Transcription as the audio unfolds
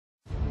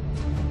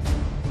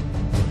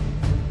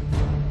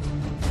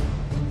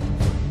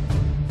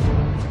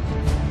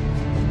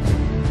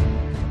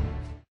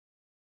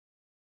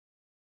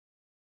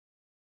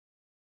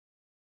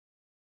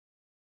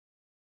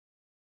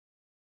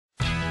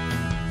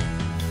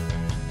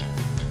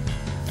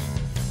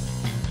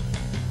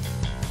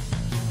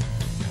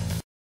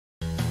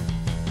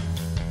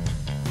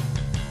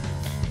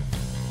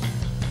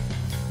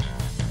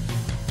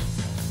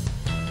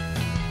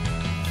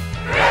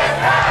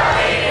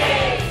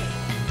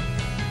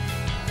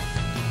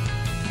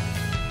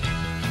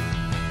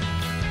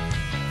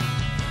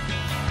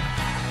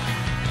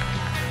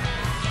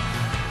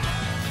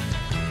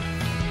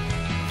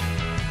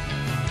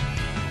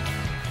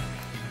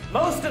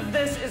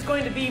this is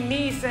going to be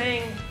me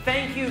saying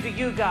thank you to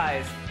you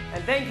guys,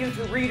 and thank you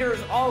to readers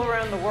all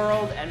around the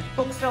world and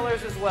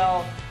booksellers as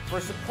well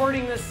for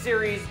supporting this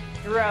series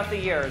throughout the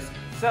years.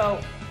 So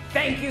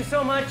thank you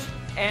so much,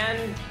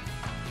 and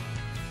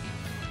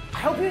I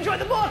hope you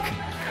enjoyed the book.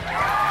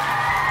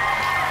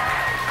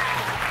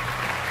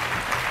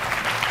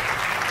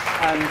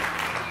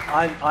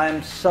 I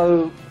am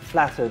so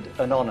flattered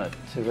and honored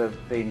to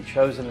have been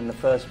chosen in the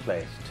first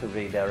place to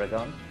read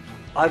Eragon.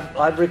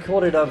 I've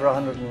recorded over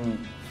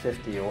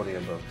 150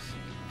 audiobooks.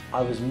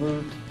 I was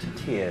moved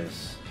to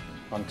tears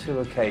on 2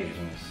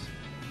 occasions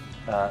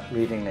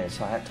reading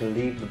this. I had to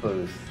leave the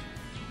booth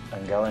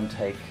and go and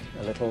take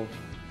a little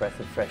breath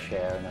of fresh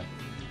air and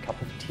a cup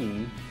of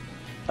tea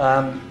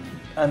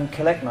and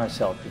collect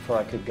myself before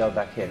I could go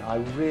back in. I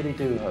really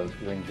do hope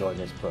you enjoy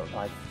this book.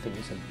 I think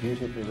it's a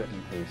beautifully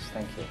written piece.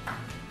 Thank you.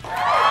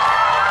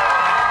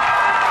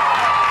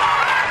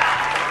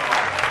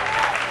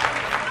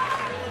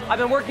 I've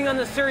been working on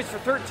this series for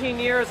 13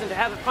 years, and to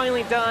have it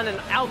finally done and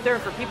out there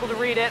for people to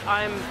read it,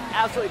 I'm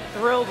absolutely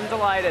thrilled and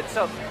delighted.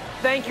 So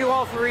thank you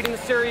all for reading the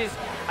series.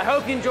 I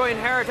hope you enjoy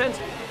Inheritance,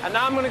 and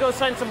now I'm going to go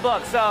sign some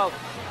books. So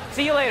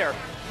see you later.